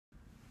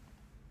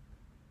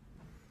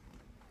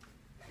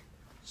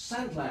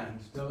Scentland,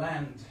 the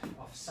land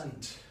of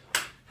scent.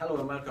 Hello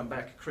and welcome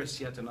back, Chris.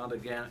 Yet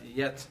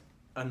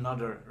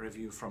another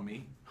review from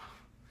me,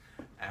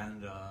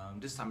 and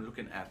this time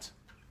looking at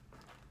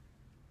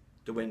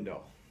the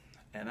window.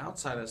 And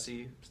outside I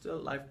see still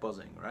life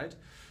buzzing, right?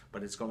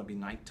 But it's gonna be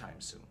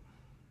nighttime soon.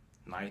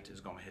 Night is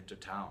gonna hit the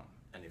town,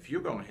 and if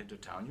you're gonna hit the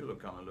town, you're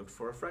gonna look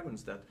for a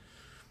fragrance that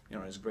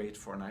is great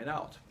for a night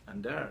out.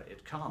 And there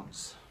it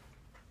comes.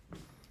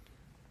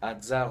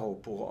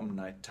 Azzaro pour Homme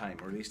Nighttime,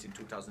 released in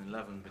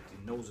 2011 with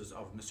the noses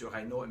of Monsieur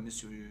Reynaud and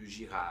Monsieur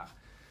Girard,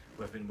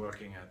 who have been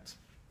working at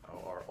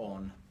or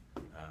on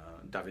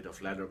David of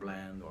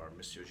Leatherblend, or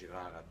Monsieur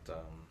Girard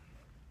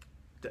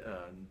at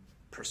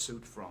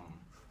Pursuit from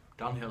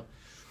Dunhill.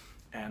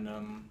 And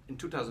in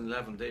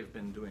 2011 they've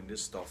been doing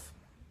this stuff,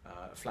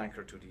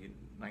 flanker to the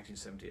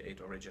 1978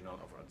 original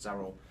of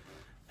Azzaro,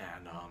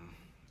 and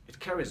it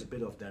carries a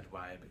bit of that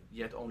vibe,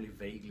 yet only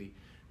vaguely,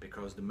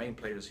 because the main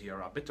players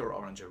here are bitter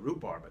orange and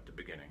rhubarb at the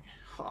beginning.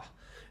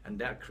 And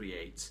that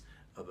creates,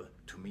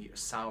 to me, a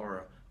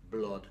sour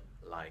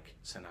blood-like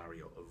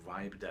scenario, a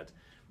vibe that,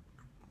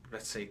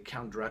 let's say,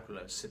 Count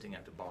Dracula is sitting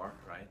at the bar,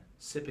 right,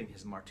 sipping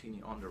his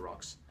martini on the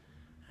rocks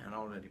and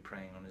already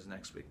preying on his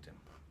next victim.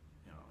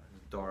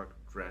 Dark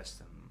dressed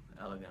and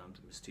elegant,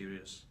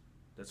 mysterious.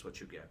 That's what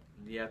you get.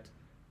 Yet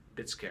a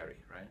bit scary,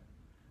 right?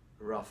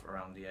 Rough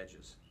around the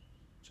edges,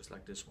 just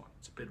like this one.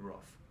 It's a bit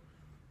rough.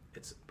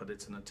 But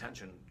it's an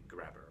attention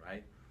grabber,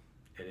 right?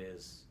 It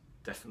is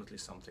definitely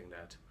something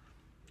that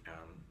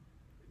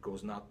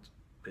goes not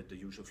with the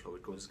usual flow,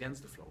 it goes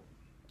against the flow.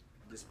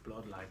 This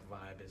blood-like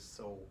vibe is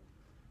so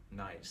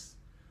nice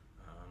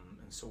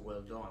and so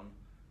well done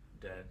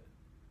that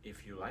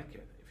if you like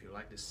it, if you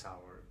like this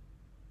sour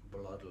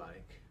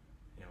blood-like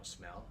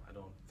smell, I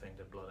don't think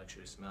that blood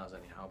actually smells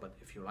anyhow, but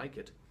if you like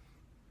it,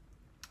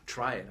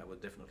 try it. I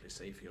would definitely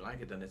say if you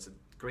like it, then it's a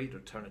great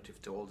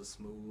alternative to all the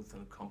smooth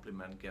and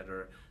compliment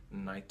getter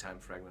nighttime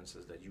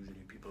fragrances that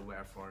usually people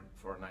wear for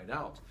a night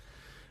out.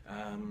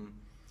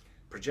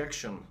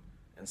 Projection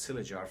and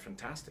sillage are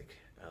fantastic.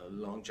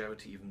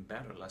 Longevity even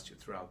better, lasts you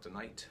throughout the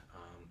night.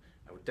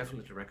 I would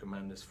definitely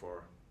recommend this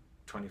for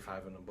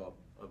 25 and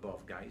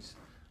above guys.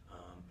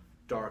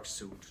 Dark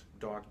suit,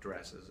 dark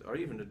dresses, or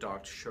even a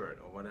dark shirt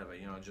or whatever.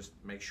 Just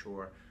make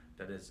sure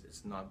that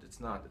it's not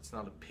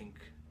a pink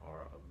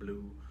or a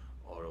blue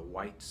or a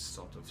white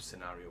sort of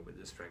scenario with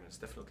this fragrance.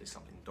 Definitely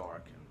something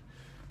dark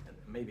and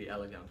maybe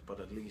elegant,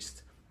 but at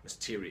least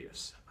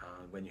mysterious.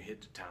 When you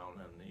hit the town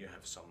and you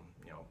have some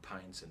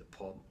pints in the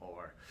pub,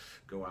 or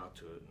go out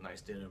to a nice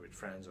dinner with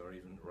friends, or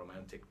even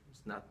romantic.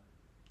 It's not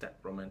that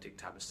romantic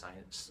type of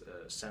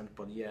scent,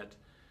 but yet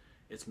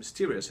it's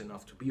mysterious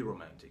enough to be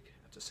romantic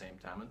at the same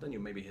time. And then you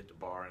maybe hit the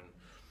bar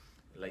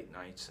in late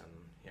nights,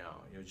 and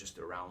you're just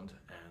around,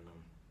 and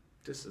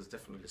this is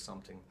definitely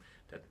something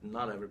that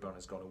not everyone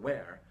is going to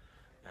wear,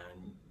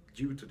 and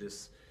due to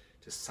this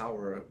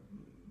sour,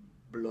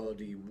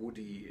 bloody,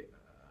 woody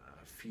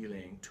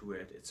feeling to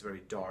it, it's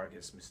very dark,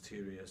 it's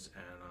mysterious,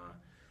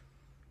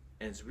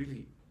 and it's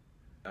really,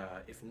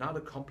 if not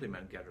a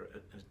compliment getter,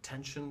 an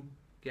attention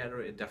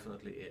getter, it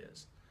definitely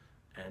is.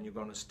 And you're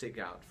going to stick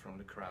out from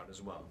the crowd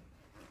as well,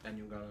 and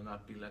you're going to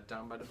not be let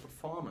down by the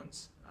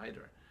performance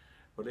either.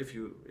 But if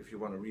you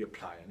want to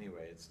reapply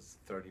anyway, it's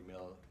 30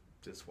 ml,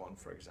 this one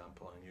for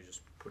example, and you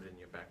just put it in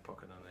your back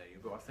pocket, and there you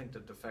go. I think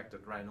that the fact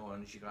that Reynaud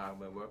and Girard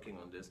were working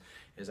on this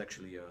is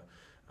actually a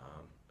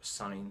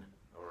sign,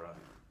 or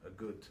a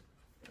good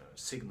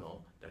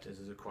signal that this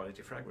is a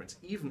quality fragrance,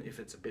 even if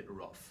it's a bit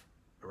rough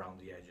around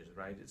the edges,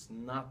 right? It's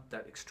not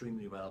that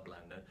extremely well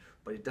blended,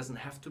 but it doesn't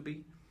have to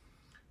be,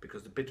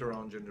 because the bitter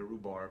orange and the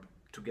rhubarb,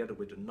 together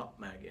with the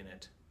nutmeg in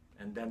it,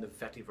 and then the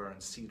vetiver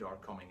and cedar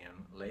coming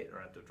in later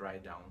at the dry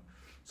down.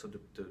 So the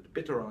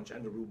bitter orange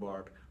and the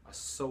rhubarb are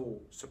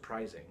so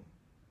surprising,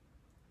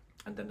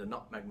 and then the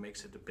nutmeg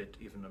makes it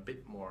even a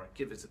bit more,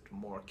 gives it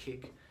more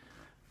kick.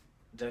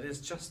 That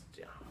is just,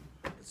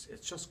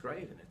 it's just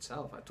great in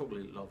itself. I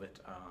totally love it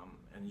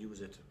and use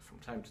it from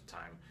time to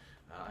time.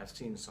 I've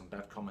seen some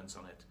bad comments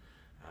on it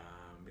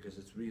because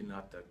it's really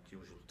not that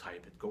usual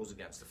type. It goes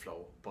against the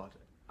flow, but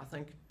I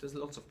think there's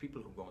lots of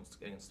people who go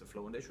against the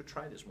flow, and they should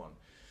try this one.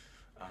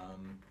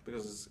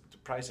 Because the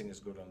pricing is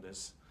good on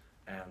this,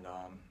 and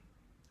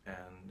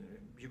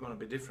you're going to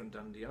be different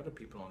than the other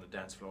people on the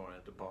dance floor,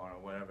 at the bar,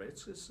 or wherever.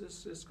 It's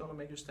going to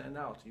make you stand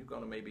out. You're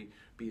going to maybe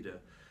be the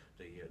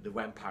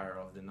vampire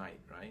of the night,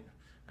 right?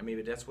 And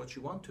maybe that's what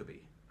you want to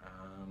be.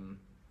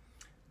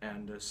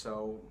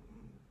 So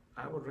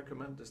I would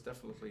recommend this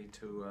definitely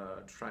to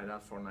try it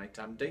out for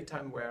nighttime.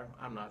 Daytime wear,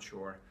 I'm not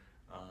sure.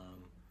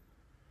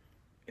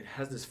 It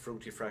has this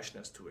fruity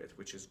freshness to it,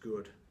 which is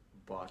good,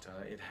 but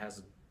it has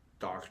a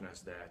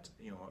darkness that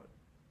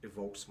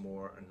evokes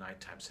more a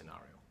nighttime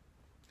scenario.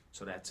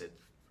 So that's it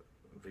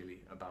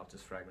really about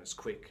this fragrance.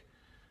 Quick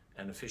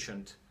and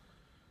efficient,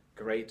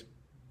 great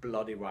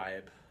bloody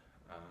vibe,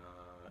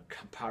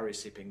 Campari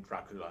sipping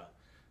Dracula,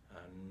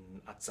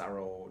 and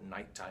Azzaro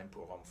Nighttime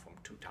pour Homme from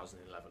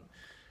 2011.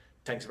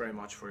 Thanks very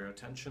much for your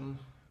attention,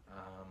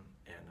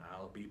 and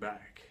I'll be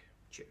back.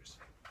 Cheers.